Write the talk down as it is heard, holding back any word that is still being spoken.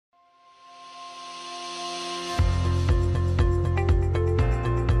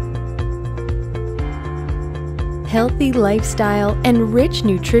healthy lifestyle, and rich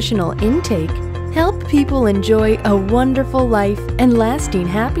nutritional intake help people enjoy a wonderful life and lasting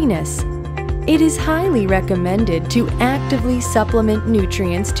happiness. It is highly recommended to actively supplement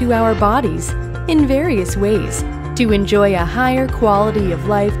nutrients to our bodies in various ways to enjoy a higher quality of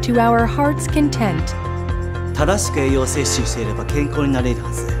life to our heart's content. 正しく栄養を摂取していれば健康になれる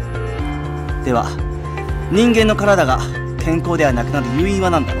はず。では、人間の体が健康ではなくなる誘因は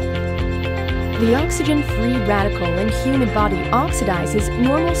何だろう？ The oxygen-free radical in human body oxidizes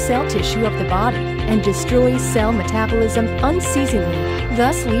normal cell tissue of the body and destroys cell metabolism unceasingly,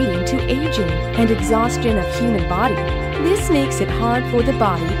 thus leading to aging and exhaustion of human body. This makes it hard for the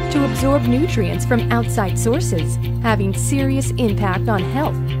body to absorb nutrients from outside sources, having serious impact on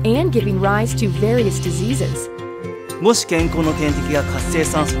health and giving rise to various diseases. もし健康の天敵が活性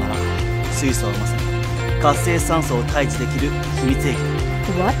酸素なら、水素はまさに活性酸素を退治できる秘密兵器だ。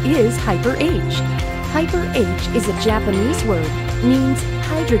What is Hyper-H? Hyper-H is a Japanese word, means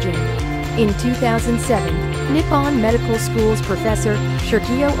hydrogen. In 2007, Nippon Medical School's professor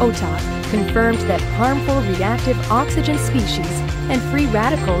Shirkio Ota confirmed that harmful reactive oxygen species and free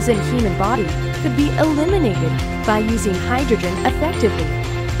radicals in human body could be eliminated by using hydrogen effectively.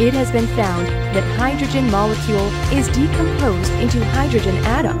 It has been found that hydrogen molecule is decomposed into hydrogen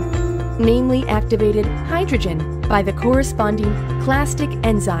atom, namely activated hydrogen by the corresponding clastic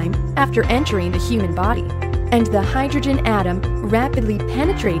enzyme after entering the human body. And the hydrogen atom rapidly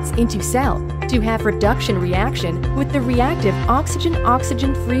penetrates into cell to have reduction reaction with the reactive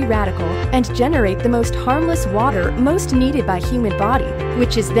oxygen-oxygen free radical and generate the most harmless water most needed by human body,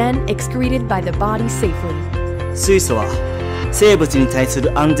 which is then excreted by the body safely. 水素は生物に対す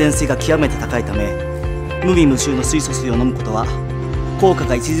る安全性が極めて高いため、無味無臭の水素水を飲むことは効果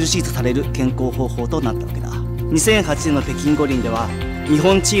が著しいとされる健康方法となったわけだ。2008年の北京五輪では日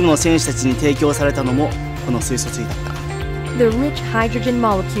本チームの選手たちに提供されたのもこの水素水だった。The rich hydrogen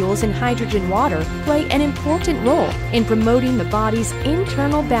molecules in hydrogen water play an important role in promoting the body's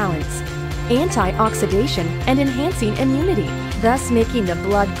internal balance, anti-oxidation, and enhancing immunity, thus making the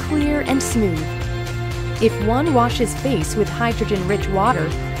blood clear and smooth. If one washes face with hydrogen-rich water,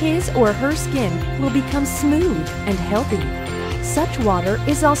 his or her skin will become smooth and healthy. Such water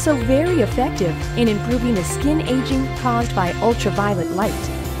is also very effective in improving the skin aging caused by ultraviolet light.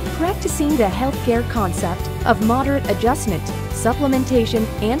 Practicing the healthcare concept of moderate adjustment, supplementation,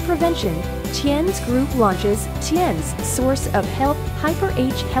 and prevention, TIENS Group launches TIENS Source of Health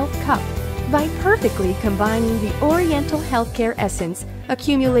Hyper-H Health Cup by perfectly combining the Oriental healthcare essence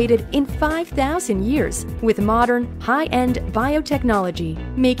accumulated in 5,000 years with modern, high-end biotechnology,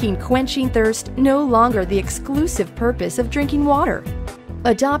 making quenching thirst no longer the exclusive purpose of drinking water.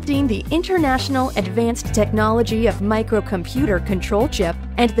 Adopting the International Advanced Technology of Microcomputer Control Chip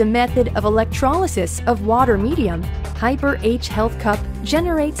and the method of electrolysis of water medium, Hyper-H Health Cup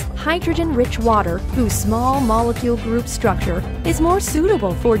generates hydrogen-rich water whose small molecule group structure is more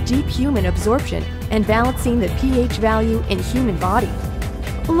suitable for deep human absorption and balancing the pH value in human body.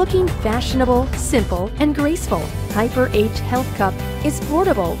 Looking fashionable, simple, and graceful, Hyper-H Health Cup is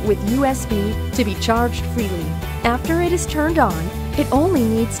portable with USB to be charged freely. After it is turned on, it only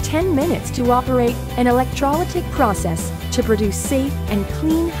needs 10 minutes to operate an electrolytic process to produce safe and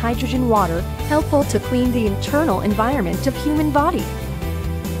clean hydrogen water helpful to clean the internal environment of human body.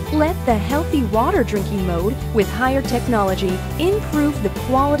 Let the healthy water drinking mode with higher technology improve the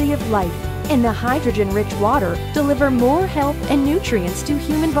quality of life and the hydrogen-rich water deliver more health and nutrients to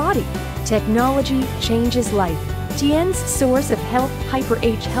human body. Technology changes life. TIENS Source of Health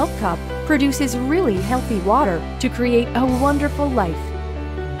Hyper-H Health Cup produces really healthy water to create a wonderful life.